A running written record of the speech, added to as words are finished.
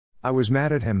I was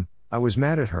mad at him, I was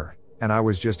mad at her, and I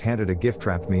was just handed a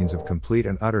gift-wrapped means of complete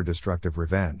and utter destructive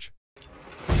revenge.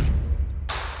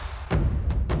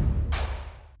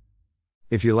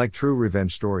 If you like true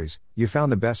revenge stories, you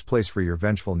found the best place for your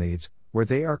vengeful needs, where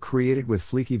they are created with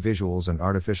fleeky visuals and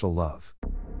artificial love.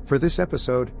 For this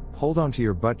episode, hold on to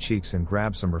your butt cheeks and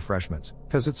grab some refreshments,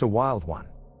 cause it's a wild one.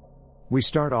 We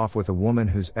start off with a woman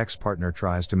whose ex-partner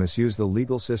tries to misuse the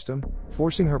legal system,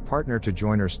 forcing her partner to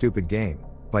join her stupid game,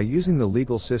 by using the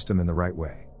legal system in the right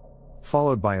way.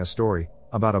 Followed by a story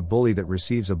about a bully that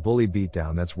receives a bully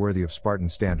beatdown that's worthy of Spartan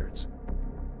standards.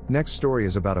 Next story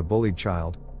is about a bullied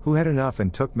child, who had enough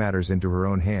and took matters into her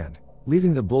own hand,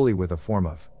 leaving the bully with a form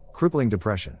of crippling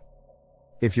depression.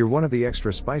 If you're one of the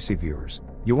extra spicy viewers,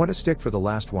 you want to stick for the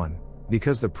last one,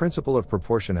 because the principle of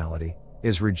proportionality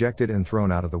is rejected and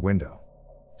thrown out of the window.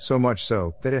 So much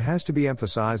so, that it has to be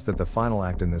emphasized that the final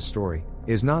act in this story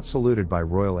is not saluted by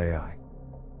Royal AI.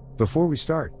 Before we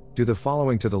start, do the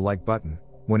following to the like button.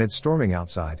 When it's storming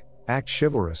outside, act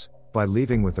chivalrous, by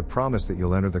leaving with the promise that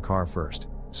you'll enter the car first,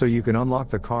 so you can unlock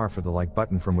the car for the like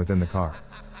button from within the car.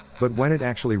 But when it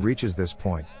actually reaches this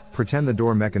point, pretend the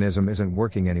door mechanism isn't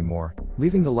working anymore,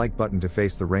 leaving the like button to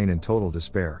face the rain in total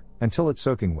despair, until it's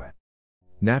soaking wet.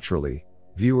 Naturally,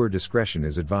 viewer discretion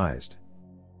is advised.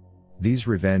 These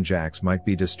revenge acts might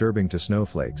be disturbing to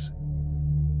snowflakes.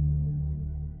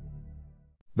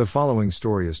 The following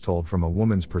story is told from a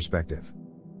woman's perspective.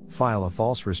 File a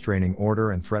false restraining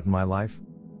order and threaten my life?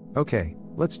 Okay,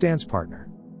 let's dance, partner.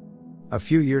 A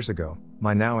few years ago,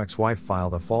 my now ex-wife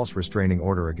filed a false restraining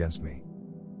order against me.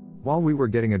 While we were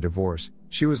getting a divorce,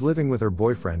 she was living with her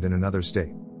boyfriend in another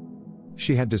state.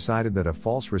 She had decided that a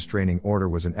false restraining order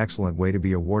was an excellent way to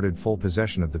be awarded full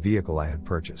possession of the vehicle I had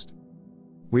purchased.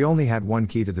 We only had one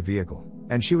key to the vehicle,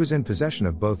 and she was in possession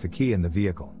of both the key and the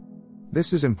vehicle.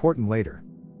 This is important later.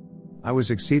 I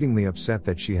was exceedingly upset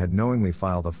that she had knowingly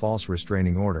filed a false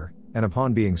restraining order, and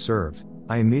upon being served,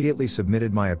 I immediately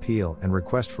submitted my appeal and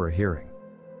request for a hearing.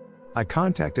 I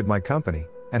contacted my company,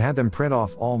 and had them print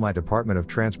off all my Department of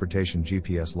Transportation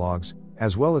GPS logs,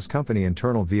 as well as company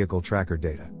internal vehicle tracker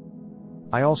data.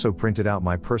 I also printed out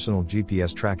my personal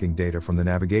GPS tracking data from the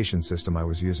navigation system I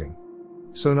was using.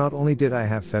 So not only did I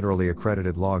have federally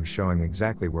accredited logs showing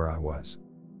exactly where I was,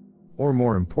 or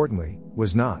more importantly,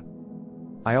 was not.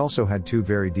 I also had two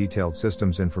very detailed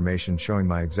systems information showing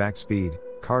my exact speed,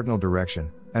 cardinal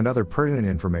direction, and other pertinent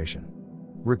information,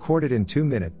 recorded in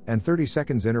 2-minute and 30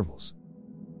 seconds intervals.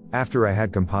 After I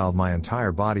had compiled my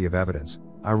entire body of evidence,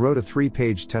 I wrote a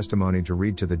 3-page testimony to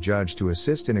read to the judge to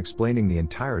assist in explaining the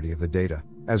entirety of the data,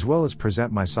 as well as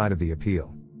present my side of the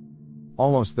appeal.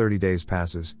 Almost 30 days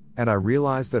passes, and I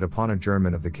realize that upon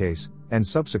adjournment of the case, and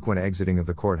subsequent exiting of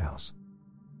the courthouse,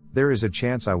 there is a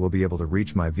chance I will be able to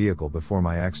reach my vehicle before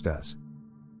my ex does.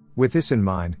 With this in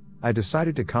mind, I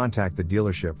decided to contact the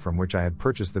dealership from which I had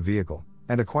purchased the vehicle,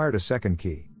 and acquired a second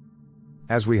key.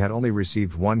 As we had only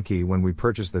received one key when we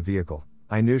purchased the vehicle,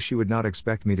 I knew she would not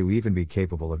expect me to even be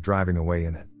capable of driving away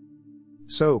in it.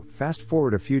 So, fast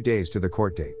forward a few days to the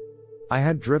court date. I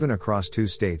had driven across 2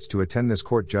 states to attend this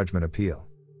court judgment appeal.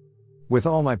 With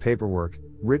all my paperwork,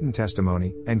 written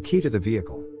testimony, and key to the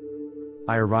vehicle,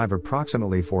 I arrive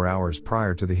approximately 4 hours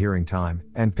prior to the hearing time,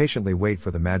 and patiently wait for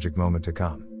the magic moment to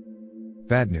come.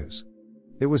 Bad news.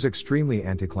 It was extremely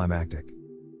anticlimactic.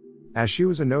 As she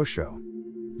was a no-show,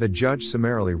 the judge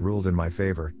summarily ruled in my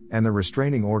favor, and the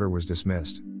restraining order was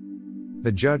dismissed.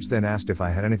 The judge then asked if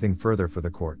I had anything further for the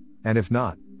court, and if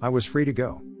not, I was free to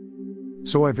go.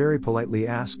 So I very politely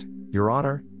asked, "Your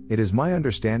Honor, it is my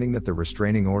understanding that the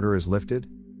restraining order is lifted?"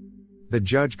 The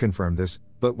judge confirmed this,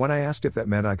 but when I asked if that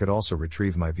meant I could also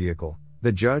retrieve my vehicle,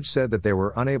 the judge said that they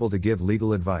were unable to give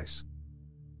legal advice.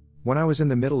 When I was in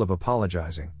the middle of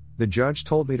apologizing, the judge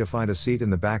told me to find a seat in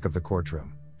the back of the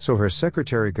courtroom, so her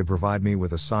secretary could provide me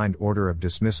with a signed order of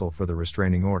dismissal for the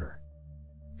restraining order.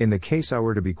 In the case I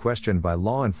were to be questioned by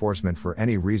law enforcement for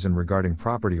any reason regarding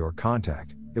property or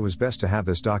contact, it was best to have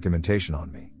this documentation on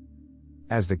me,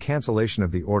 as the cancellation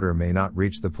of the order may not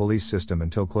reach the police system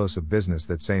until close of business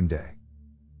that same day.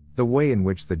 The way in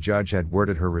which the judge had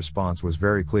worded her response was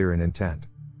very clear in intent.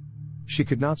 She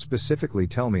could not specifically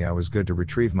tell me I was good to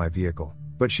retrieve my vehicle,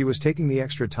 but she was taking the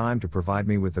extra time to provide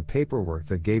me with the paperwork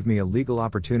that gave me a legal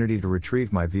opportunity to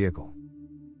retrieve my vehicle.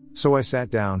 So I sat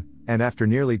down, and after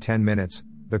nearly 10 minutes,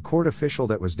 the court official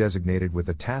that was designated with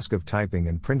the task of typing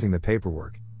and printing the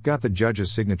paperwork, got the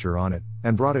judge's signature on it,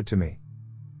 and brought it to me.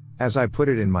 As I put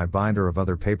it in my binder of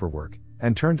other paperwork,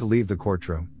 and turned to leave the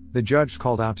courtroom, the judge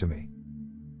called out to me.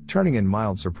 Turning in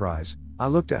mild surprise, I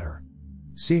looked at her,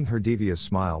 seeing her devious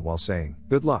smile while saying,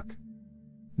 "Good luck."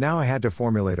 Now I had to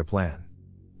formulate a plan.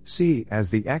 See,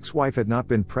 as the ex-wife had not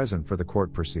been present for the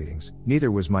court proceedings,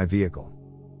 neither was my vehicle.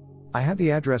 I had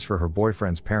the address for her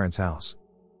boyfriend's parents' house,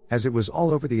 as it was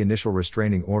all over the initial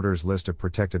restraining orders list of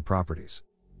protected properties.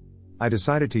 I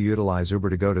decided to utilize Uber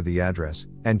to go to the address,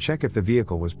 and check if the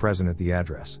vehicle was present at the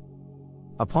address.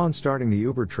 Upon starting the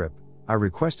Uber trip, I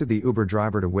requested the Uber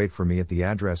driver to wait for me at the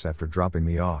address after dropping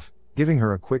me off, giving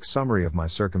her a quick summary of my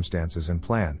circumstances and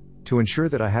plan, to ensure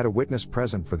that I had a witness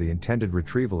present for the intended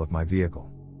retrieval of my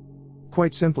vehicle.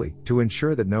 Quite simply, to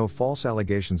ensure that no false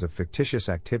allegations of fictitious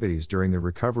activities during the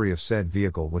recovery of said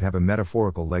vehicle would have a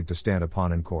metaphorical leg to stand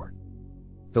upon in court.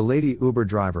 The lady Uber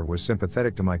driver was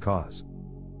sympathetic to my cause,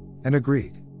 and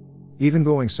agreed, even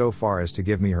going so far as to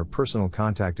give me her personal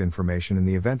contact information in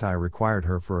the event I required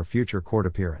her for a future court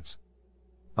appearance.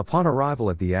 Upon arrival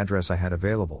at the address I had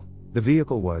available, the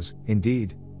vehicle was,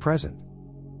 indeed, present.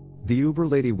 The Uber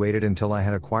lady waited until I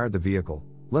had acquired the vehicle,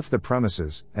 left the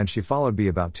premises, and she followed me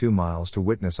about 2 miles to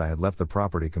witness I had left the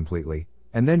property completely,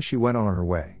 and then she went on her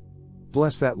way.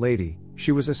 Bless that lady,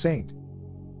 she was a saint.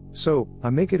 So, I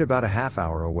make it about a half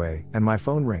hour away, and my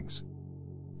phone rings.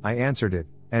 I answered it,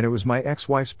 and it was my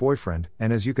ex-wife's boyfriend,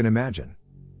 and as you can imagine,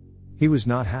 he was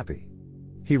not happy.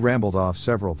 He rambled off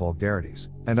several vulgarities,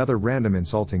 and other random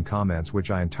insulting comments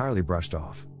which I entirely brushed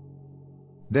off.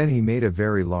 Then he made a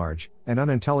very large, and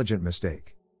unintelligent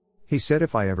mistake. He said,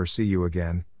 if I ever see you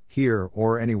again, here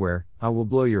or anywhere, I will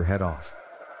blow your head off.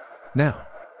 Now,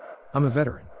 I'm a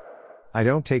veteran. I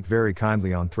don't take very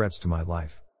kindly on threats to my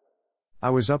life. I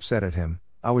was upset at him,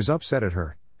 I was upset at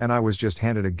her, and I was just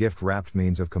handed a gift-wrapped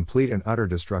means of complete and utter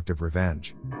destructive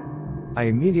revenge. I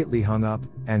immediately hung up,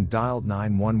 and dialed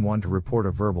 911 to report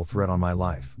a verbal threat on my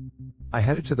life. I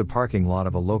headed to the parking lot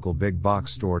of a local big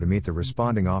box store to meet the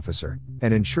responding officer,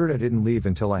 and ensured I didn't leave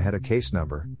until I had a case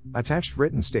number, attached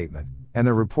written statement, and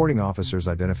the reporting officer's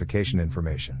identification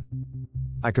information.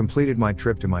 I completed my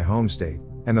trip to my home state,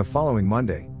 and the following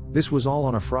Monday, this was all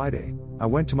on a Friday, I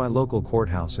went to my local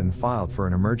courthouse and filed for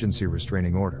an emergency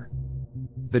restraining order.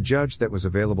 The judge that was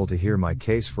available to hear my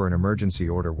case for an emergency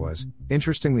order was,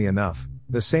 interestingly enough,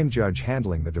 the same judge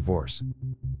handling the divorce.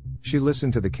 She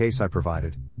listened to the case I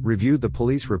provided, reviewed the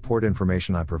police report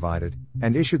information I provided,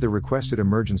 and issued the requested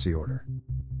emergency order.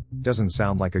 Doesn't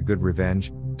sound like a good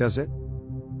revenge, does it?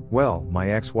 Well,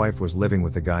 my ex-wife was living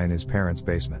with the guy in his parents'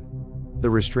 basement. The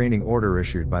restraining order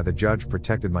issued by the judge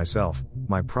protected myself,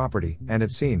 my property, and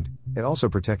it seemed, it also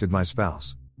protected my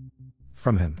spouse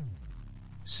from him.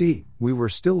 See, we were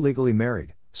still legally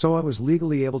married, so I was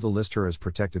legally able to list her as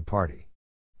protected party.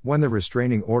 When the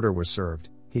restraining order was served,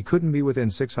 he couldn't be within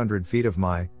 600 feet of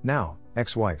my, now,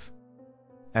 ex-wife.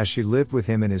 As she lived with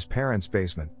him in his parents'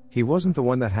 basement, he wasn't the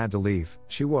one that had to leave,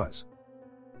 she was.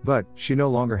 But, she no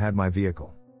longer had my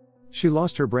vehicle. She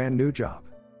lost her brand new job.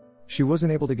 She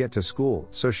wasn't able to get to school,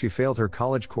 so she failed her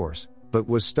college course, but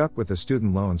was stuck with the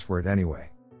student loans for it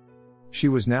anyway. She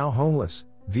was now homeless,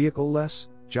 vehicle-less,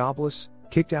 jobless,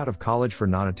 kicked out of college for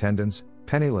non-attendance,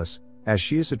 penniless, as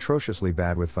she is atrociously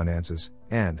bad with finances,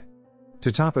 and,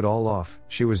 to top it all off,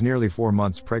 she was nearly 4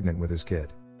 months pregnant with his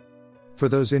kid. For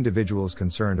those individuals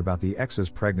concerned about the ex's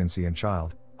pregnancy and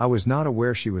child, I was not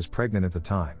aware she was pregnant at the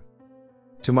time.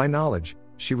 To my knowledge,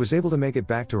 she was able to make it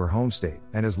back to her home state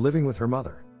and is living with her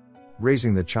mother,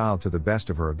 raising the child to the best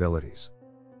of her abilities.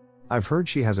 I've heard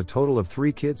she has a total of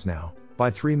 3 kids now, by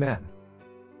 3 men.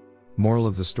 Moral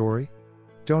of the story?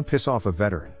 Don't piss off a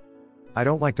veteran. I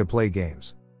don't like to play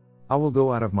games. I will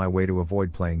go out of my way to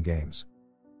avoid playing games.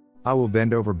 I will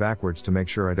bend over backwards to make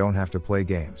sure I don't have to play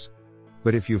games.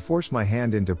 But if you force my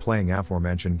hand into playing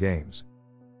aforementioned games,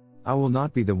 I will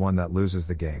not be the one that loses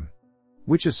the game.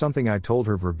 Which is something I told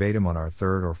her verbatim on our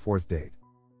 3rd or 4th date.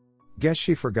 Guess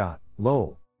she forgot,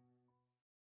 lol.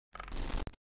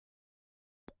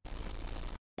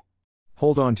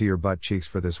 Hold on to your butt cheeks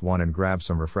for this one and grab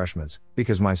some refreshments,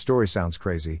 because my story sounds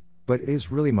crazy, but it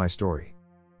is really my story.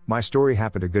 My story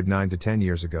happened a good 9 to 10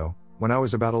 years ago, when I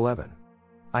was about 11.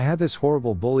 I had this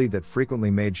horrible bully that frequently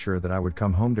made sure that I would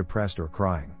come home depressed or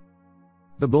crying.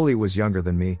 The bully was younger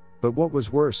than me, but what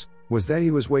was worse, was that he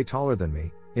was way taller than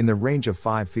me, in the range of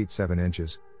 5 feet 7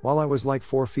 inches, while I was like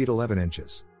 4 feet 11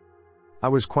 inches. I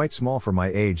was quite small for my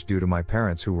age due to my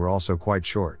parents who were also quite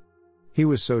short. He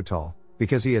was so tall,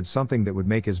 because he had something that would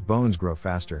make his bones grow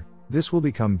faster. This will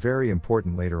become very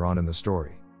important later on in the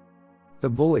story. The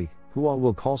bully, who I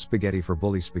will call Spaghetti for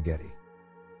Bully Spaghetti,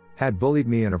 had bullied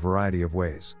me in a variety of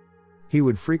ways. He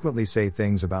would frequently say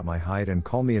things about my height and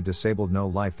call me a disabled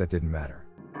no-life that didn't matter.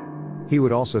 He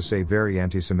would also say very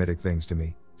anti-Semitic things to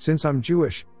me, since I'm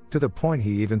Jewish, to the point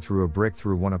he even threw a brick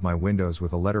through one of my windows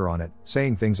with a letter on it,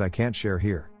 saying things I can't share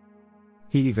here.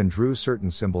 He even drew certain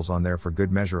symbols on there for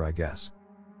good measure, I guess.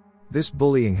 This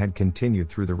bullying had continued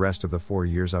through the rest of the 4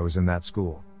 years I was in that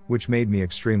school, which made me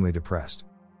extremely depressed.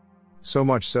 So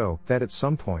much so, that at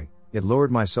some point, it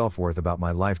lowered my self-worth about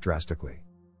my life drastically.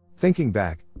 Thinking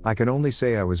back, I can only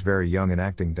say I was very young and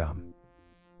acting dumb.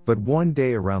 But one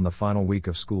day around the final week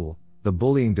of school, the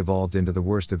bullying devolved into the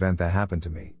worst event that happened to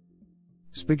me.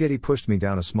 Spaghetti pushed me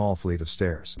down a small flight of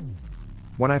stairs.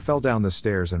 When I fell down the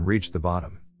stairs and reached the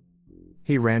bottom,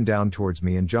 he ran down towards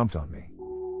me and jumped on me.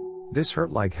 This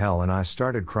hurt like hell and I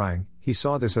started crying. He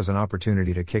saw this as an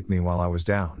opportunity to kick me while I was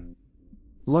down.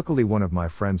 Luckily, one of my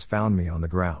friends found me on the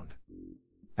ground.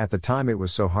 At the time it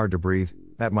was so hard to breathe,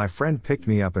 that my friend picked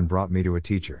me up and brought me to a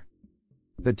teacher.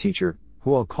 The teacher,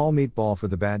 who I'll call Meatball for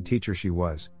the bad teacher she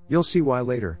was, you'll see why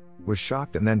later, was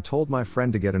shocked and then told my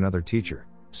friend to get another teacher,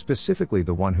 specifically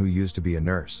the one who used to be a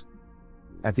nurse.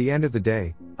 At the end of the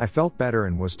day, I felt better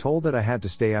and was told that I had to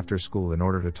stay after school in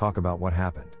order to talk about what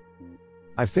happened.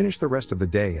 I finished the rest of the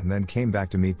day and then came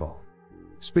back to Meatball.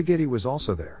 Spaghetti was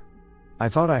also there. I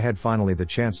thought I had finally the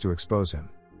chance to expose him.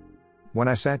 When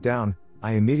I sat down,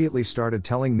 I immediately started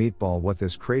telling Meatball what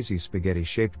this crazy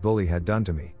spaghetti-shaped bully had done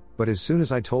to me, but as soon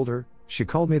as I told her, she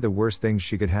called me the worst things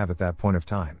she could have at that point of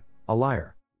time, a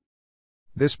liar.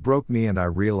 This broke me and I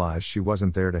realized she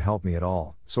wasn't there to help me at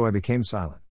all, so I became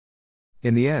silent.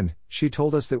 In the end, she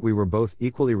told us that we were both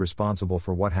equally responsible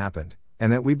for what happened,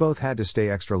 and that we both had to stay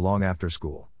extra long after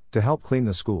school, to help clean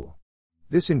the school.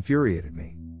 This infuriated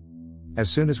me. As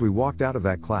soon as we walked out of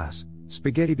that class,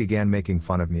 Spaghetti began making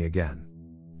fun of me again.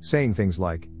 Saying things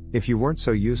like, "If you weren't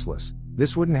so useless,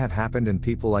 this wouldn't have happened and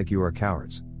people like you are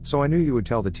cowards, so I knew you would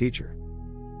tell the teacher."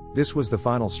 This was the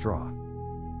final straw.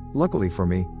 Luckily for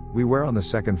me, we were on the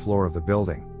second floor of the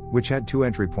building, which had 2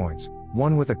 entry points,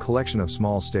 one with a collection of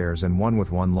small stairs and one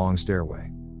with one long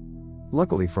stairway.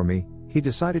 Luckily for me, he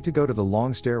decided to go to the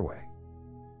long stairway.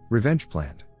 Revenge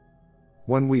planned.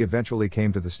 When we eventually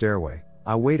came to the stairway,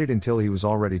 I waited until he was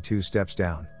already 2 steps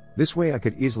down, this way I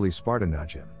could easily Sparta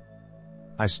nudge him.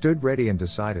 I stood ready and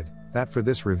decided that for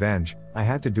this revenge, I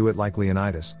had to do it like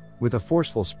Leonidas, with a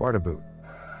forceful Sparta boot.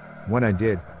 When I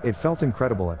did, it felt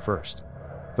incredible at first.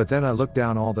 But then I looked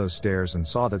down all those stairs and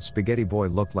saw that Spaghetti Boy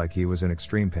looked like he was in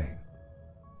extreme pain.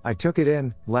 I took it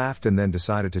in, laughed and then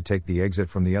decided to take the exit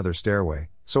from the other stairway,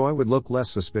 so I would look less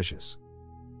suspicious.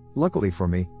 Luckily for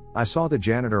me, I saw the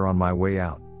janitor on my way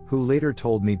out, who later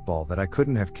told Meatball that I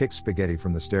couldn't have kicked Spaghetti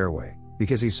from the stairway,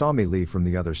 because he saw me leave from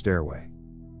the other stairway.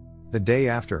 The day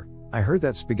after, I heard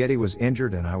that Spaghetti was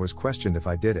injured and I was questioned if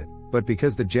I did it, but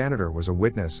because the janitor was a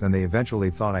witness and they eventually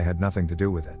thought I had nothing to do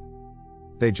with it,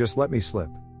 they just let me slip.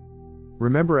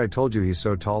 Remember I told you he's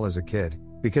so tall as a kid,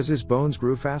 because his bones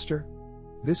grew faster?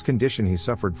 This condition he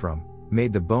suffered from,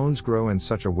 made the bones grow in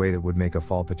such a way that would make a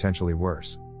fall potentially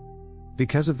worse.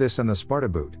 Because of this and the Sparta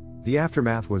boot, the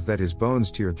aftermath was that his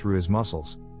bones teared through his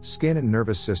muscles, skin and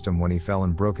nervous system when he fell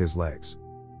and broke his legs.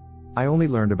 I only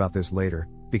learned about this later,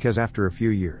 because after a few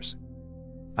years,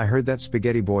 I heard that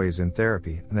Spaghetti Boy is in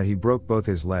therapy and that he broke both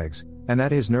his legs, and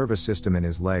that his nervous system in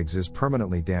his legs is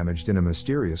permanently damaged in a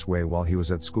mysterious way while he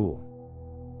was at school.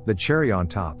 The cherry on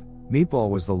top, Meatball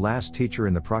was the last teacher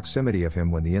in the proximity of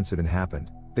him when the incident happened.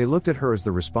 They looked at her as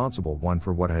the responsible one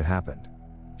for what had happened.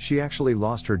 She actually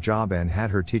lost her job and had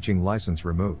her teaching license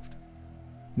removed.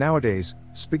 Nowadays,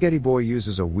 Spaghetti Boy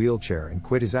uses a wheelchair and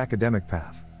quit his academic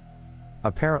path.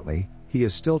 Apparently, he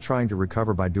is still trying to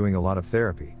recover by doing a lot of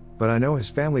therapy, but I know his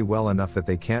family well enough that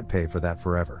they can't pay for that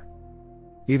forever.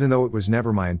 Even though it was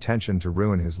never my intention to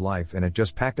ruin his life and it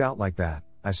just packed out like that,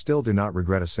 I still do not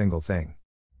regret a single thing.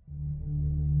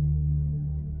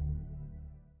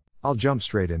 I'll jump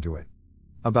straight into it.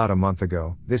 About a month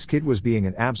ago, this kid was being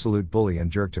an absolute bully and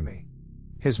jerk to me.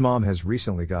 His mom has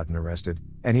recently gotten arrested,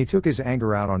 and he took his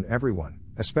anger out on everyone,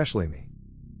 especially me.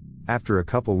 After a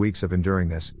couple weeks of enduring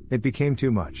this, it became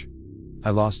too much. I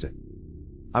lost it.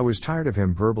 I was tired of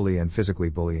him verbally and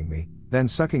physically bullying me, then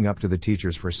sucking up to the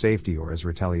teachers for safety or as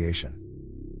retaliation.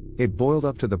 It boiled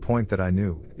up to the point that I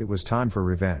knew it was time for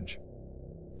revenge.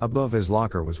 Above his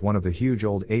locker was one of the huge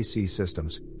old AC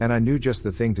systems, and I knew just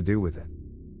the thing to do with it.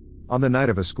 On the night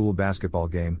of a school basketball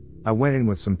game, I went in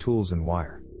with some tools and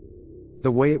wire.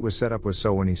 The way it was set up was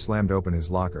so when he slammed open his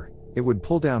locker, it would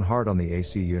pull down hard on the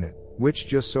AC unit, which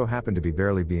just so happened to be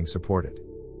barely being supported.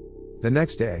 The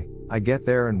next day, I get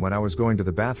there and when I was going to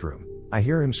the bathroom, I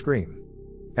hear him scream.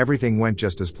 Everything went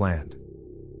just as planned.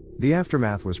 The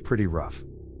aftermath was pretty rough.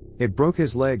 It broke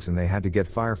his legs and they had to get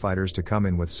firefighters to come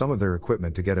in with some of their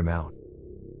equipment to get him out.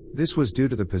 This was due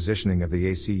to the positioning of the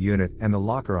AC unit and the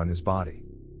locker on his body.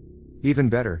 Even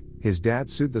better, his dad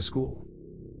sued the school.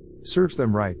 Serves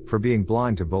them right, for being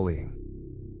blind to bullying.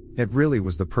 It really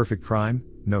was the perfect crime,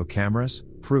 no cameras,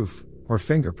 proof, or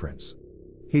fingerprints.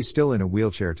 He's still in a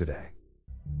wheelchair today.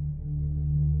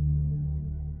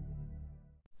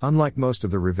 Unlike most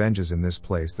of the revenges in this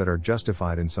place that are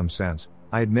justified in some sense,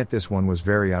 I admit this one was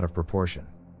very out of proportion.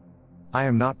 I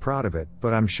am not proud of it,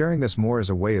 but I'm sharing this more as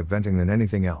a way of venting than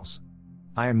anything else.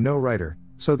 I am no writer,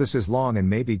 so this is long and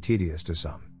may be tedious to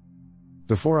some.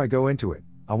 Before I go into it,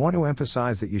 I want to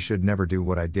emphasize that you should never do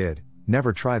what I did,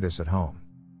 never try this at home.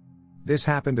 This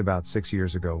happened about 6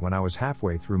 years ago when I was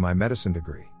halfway through my medicine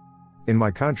degree. In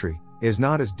my country, it is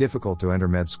not as difficult to enter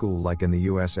med school like in the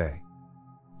USA.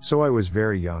 So I was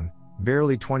very young,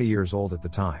 barely 20 years old at the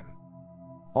time.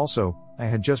 Also, I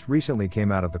had just recently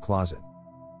came out of the closet.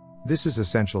 This is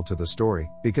essential to the story,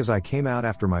 because I came out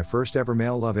after my first ever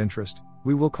male love interest,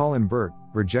 we will call him Bert,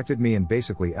 rejected me and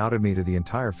basically outed me to the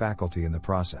entire faculty in the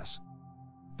process.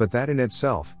 But that in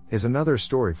itself, is another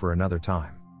story for another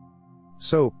time.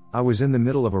 So, I was in the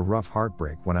middle of a rough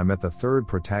heartbreak when I met the third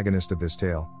protagonist of this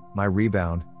tale, my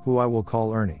rebound, who I will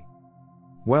call Ernie.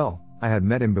 Well, I had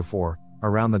met him before,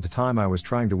 around the time I was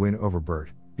trying to win over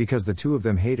Bert, because the two of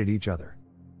them hated each other.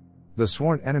 The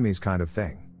sworn enemies kind of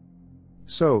thing.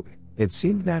 So, it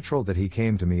seemed natural that he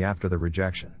came to me after the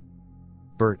rejection.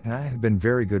 Bert and I had been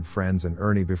very good friends and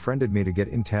Ernie befriended me to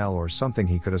get intel or something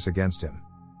he could us against him.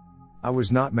 I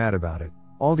was not mad about it,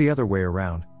 all the other way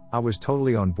around, I was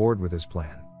totally on board with his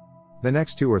plan. The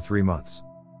next 2 or 3 months.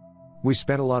 We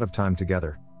spent a lot of time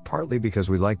together, partly because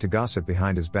we liked to gossip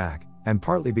behind his back, and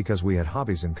partly because we had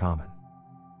hobbies in common.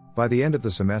 By the end of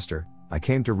the semester, I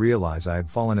came to realize I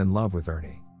had fallen in love with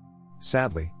Ernie.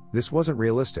 Sadly, this wasn't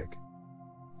realistic.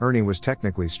 Ernie was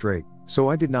technically straight, so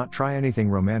I did not try anything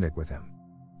romantic with him.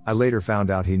 I later found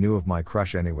out he knew of my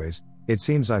crush anyways. It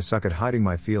seems I suck at hiding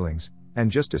my feelings,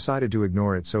 and just decided to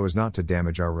ignore it so as not to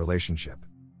damage our relationship.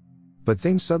 But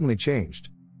things suddenly changed.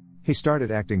 He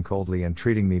started acting coldly and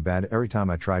treating me bad every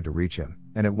time I tried to reach him,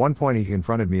 and at one point he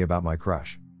confronted me about my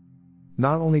crush.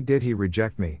 Not only did he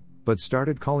reject me, but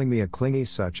started calling me a clingy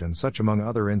such and such among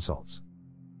other insults.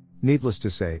 Needless to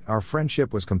say, our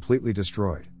friendship was completely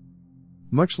destroyed.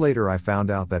 Much later I found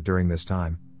out that during this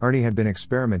time, Ernie had been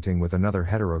experimenting with another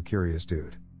hetero-curious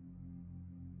dude.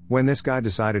 When this guy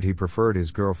decided he preferred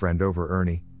his girlfriend over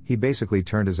Ernie, he basically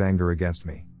turned his anger against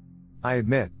me. I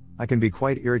admit, I can be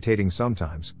quite irritating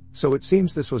sometimes, so it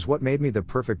seems this was what made me the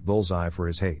perfect bullseye for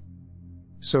his hate.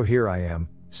 So here I am,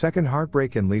 second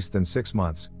heartbreak in less than 6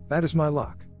 months, that is my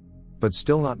luck. But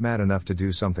still not mad enough to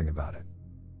do something about it.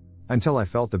 Until I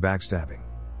felt the backstabbing.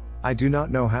 I do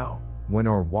not know how, when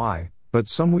or why, but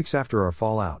some weeks after our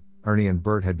fallout, Ernie and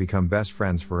Bert had become best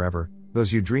friends forever,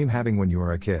 those you dream having when you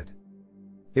are a kid.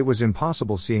 It was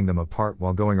impossible seeing them apart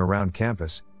while going around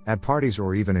campus, at parties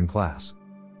or even in class.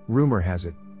 Rumor has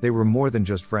it, they were more than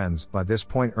just friends. By this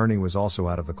point Ernie was also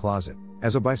out of the closet,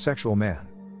 as a bisexual man.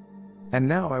 And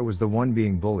now I was the one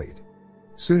being bullied.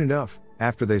 Soon enough,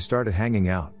 after they started hanging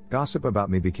out, gossip about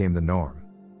me became the norm.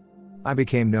 I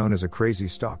became known as a crazy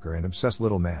stalker and obsessed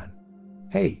little man.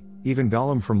 Hey, even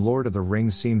Gollum from Lord of the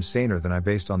Rings seemed saner than I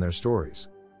based on their stories.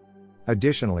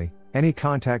 Additionally, any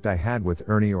contact I had with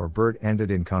Ernie or Bert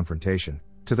ended in confrontation,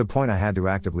 to the point I had to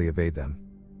actively evade them.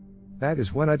 That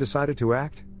is when I decided to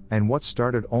act, and what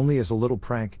started only as a little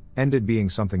prank, ended being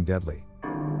something deadly.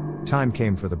 Time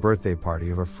came for the birthday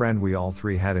party of a friend we all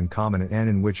three had in common and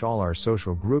in which all our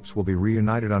social groups will be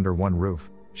reunited under one roof.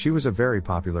 She was a very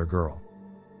popular girl.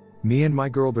 Me and my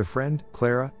girl befriend,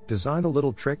 Clara, designed a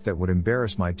little trick that would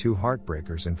embarrass my two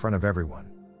heartbreakers in front of everyone.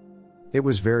 It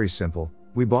was very simple.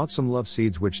 We bought some love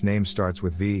seeds which name starts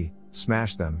with V,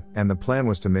 smashed them, and the plan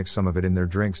was to mix some of it in their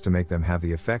drinks to make them have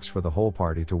the effects for the whole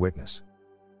party to witness.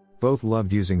 Both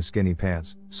loved using skinny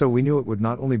pants, so we knew it would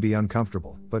not only be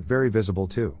uncomfortable, but very visible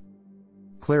too.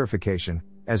 Clarification,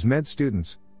 as med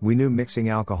students, we knew mixing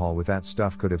alcohol with that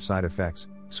stuff could have side effects,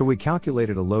 so we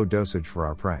calculated a low dosage for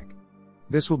our prank.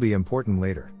 This will be important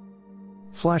later.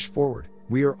 Flash forward,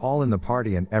 we are all in the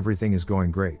party and everything is going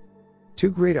great.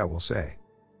 Too great, I will say.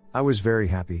 I was very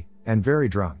happy, and very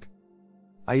drunk.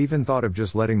 I even thought of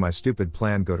just letting my stupid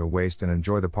plan go to waste and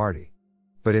enjoy the party.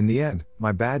 But in the end,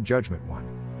 my bad judgment won.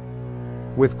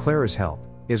 With Clara's help,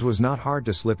 it was not hard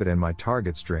to slip it in my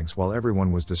target's drinks while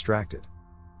everyone was distracted.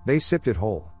 They sipped it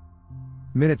whole.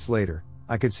 Minutes later,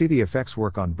 I could see the effects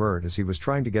work on Bert as he was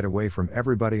trying to get away from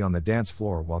everybody on the dance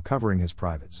floor while covering his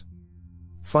privates.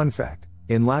 Fun fact,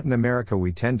 in Latin America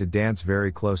we tend to dance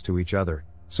very close to each other,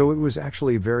 so it was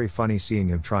actually very funny seeing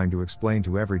him trying to explain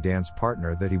to every dance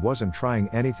partner that he wasn't trying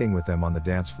anything with them on the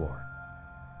dance floor.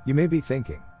 You may be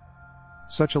thinking,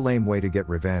 such a lame way to get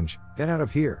revenge, get out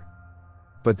of here.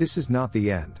 But this is not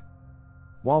the end.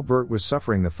 While Bert was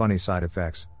suffering the funny side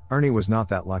effects, Ernie was not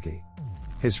that lucky.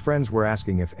 His friends were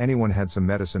asking if anyone had some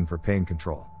medicine for pain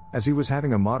control, as he was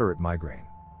having a moderate migraine.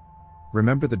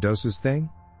 Remember the doses thing?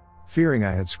 Fearing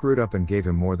I had screwed up and gave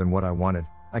him more than what I wanted,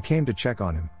 I came to check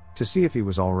on him, to see if he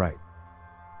was alright.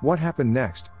 What happened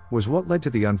next was what led to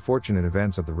the unfortunate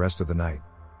events of the rest of the night.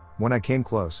 When I came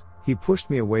close, he pushed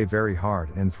me away very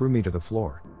hard and threw me to the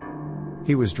floor.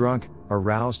 He was drunk,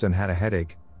 aroused and had a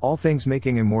headache, all things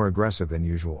making him more aggressive than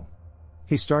usual.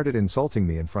 He started insulting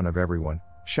me in front of everyone,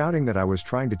 shouting that I was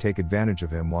trying to take advantage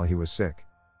of him while he was sick.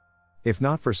 If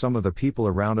not for some of the people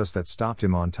around us that stopped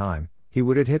him on time, he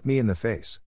would have hit me in the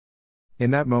face. In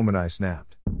that moment I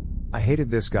snapped. I hated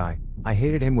this guy, I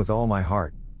hated him with all my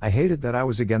heart, I hated that I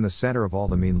was again the center of all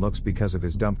the mean looks because of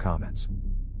his dumb comments.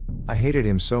 I hated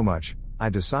him so much, I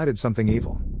decided something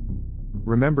evil.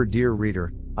 Remember, dear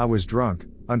reader, I was drunk.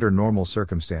 Under normal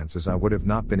circumstances I would have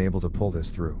not been able to pull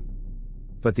this through.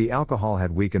 But the alcohol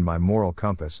had weakened my moral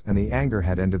compass and the anger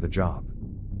had ended the job.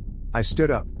 I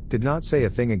stood up, did not say a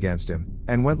thing against him,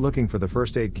 and went looking for the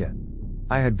first aid kit.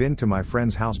 I had been to my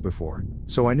friend's house before,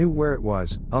 so I knew where it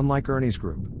was, unlike Ernie's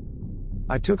group.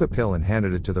 I took a pill and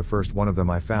handed it to the first one of them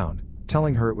I found,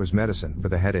 telling her it was medicine for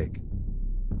the headache.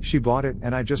 She bought it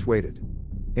and I just waited.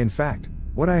 In fact,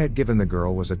 what I had given the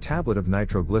girl was a tablet of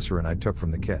nitroglycerin I took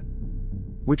from the kit.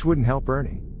 Which wouldn't help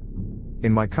Ernie.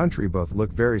 In my country both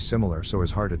look very similar, so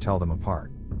it's hard to tell them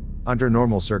apart. Under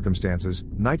normal circumstances,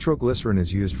 nitroglycerin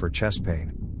is used for chest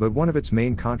pain, but one of its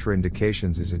main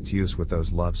contraindications is its use with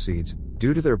those love seeds,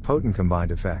 due to their potent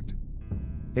combined effect.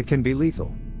 It can be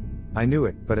lethal. I knew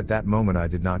it, but at that moment I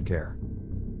did not care.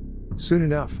 Soon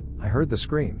enough, I heard the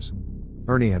screams.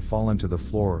 Ernie had fallen to the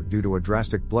floor due to a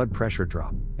drastic blood pressure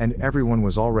drop, and everyone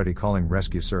was already calling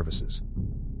rescue services.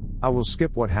 I will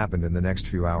skip what happened in the next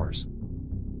few hours.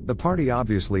 The party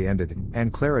obviously ended,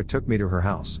 and Clara took me to her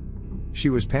house. She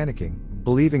was panicking,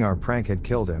 believing our prank had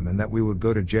killed him and that we would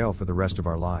go to jail for the rest of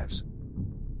our lives.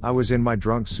 I was in my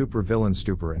drunk supervillain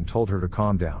stupor and told her to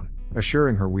calm down,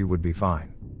 assuring her we would be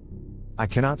fine. I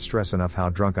cannot stress enough how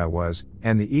drunk I was,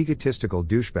 and the egotistical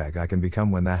douchebag I can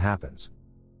become when that happens.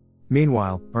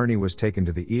 Meanwhile, Ernie was taken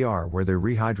to the ER where they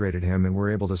rehydrated him and were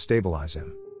able to stabilize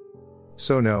him.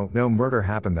 So no murder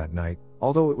happened that night,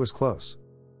 although it was close.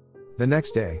 The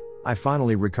next day, I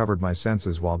finally recovered my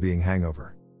senses while being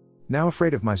hangover. Now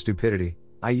afraid of my stupidity,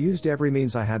 I used every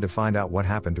means I had to find out what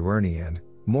happened to Ernie and,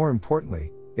 more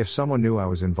importantly, if someone knew I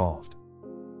was involved.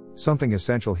 Something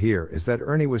essential here is that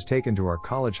Ernie was taken to our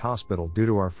college hospital due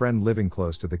to our friend living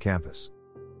close to the campus.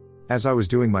 As I was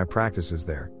doing my practices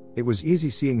there, it was easy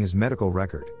seeing his medical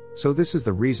record, so this is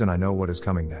the reason I know what is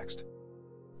coming next.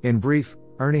 In brief,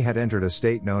 Ernie had entered a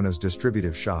state known as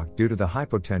distributive shock due to the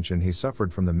hypotension he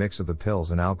suffered from the mix of the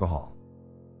pills and alcohol.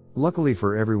 Luckily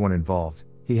for everyone involved,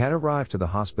 he had arrived to the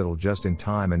hospital just in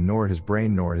time and nor his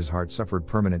brain nor his heart suffered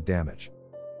permanent damage.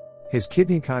 His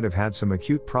kidney kind of had some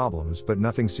acute problems but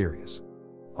nothing serious.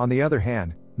 On the other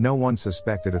hand, no one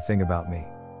suspected a thing about me.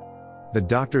 The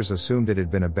doctors assumed it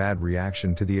had been a bad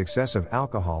reaction to the excess of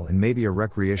alcohol and maybe a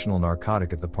recreational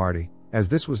narcotic at the party, as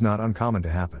this was not uncommon to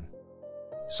happen.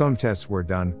 Some tests were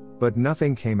done, but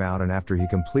nothing came out, and after he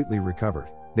completely recovered,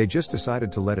 they just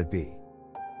decided to let it be.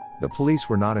 The police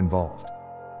were not involved.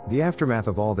 The aftermath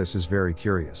of all this is very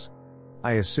curious.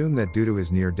 I assume that due to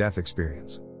his near-death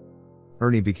experience,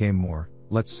 Ernie became more,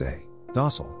 let's say,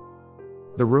 docile.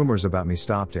 The rumors about me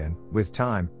stopped and, with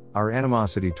time, our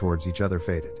animosity towards each other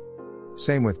faded.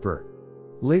 Same with Bert.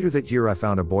 Later that year I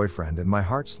found a boyfriend and my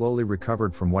heart slowly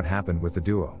recovered from what happened with the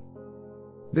duo.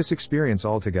 This experience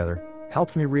altogether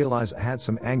helped me realize I had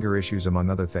some anger issues among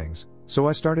other things, so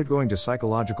I started going to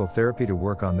psychological therapy to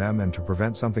work on them and to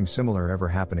prevent something similar ever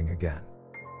happening again.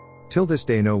 Till this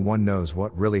day no one knows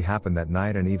what really happened that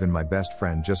night, and even my best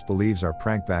friend just believes our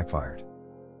prank backfired.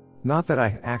 Not that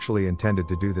I actually intended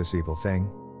to do this evil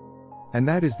thing. And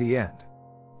that is the end.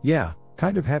 Yeah,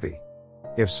 kind of heavy.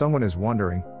 If someone is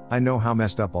wondering, I know how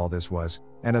messed up all this was,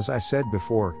 and as I said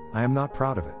before, I am not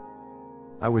proud of it.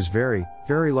 I was very,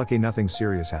 very lucky nothing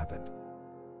serious happened.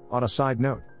 On a side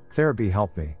note, therapy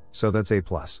helped me, so that's A+.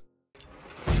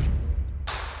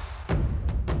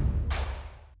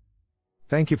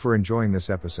 Thank you for enjoying this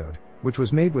episode, which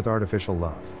was made with artificial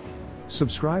love.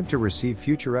 Subscribe to receive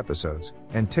future episodes,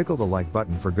 and tickle the like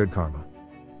button for good karma.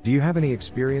 Do you have any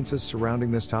experiences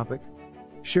surrounding this topic?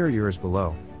 Share yours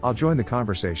below, I'll join the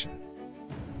conversation.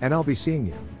 And I'll be seeing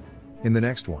you in the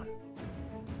next one.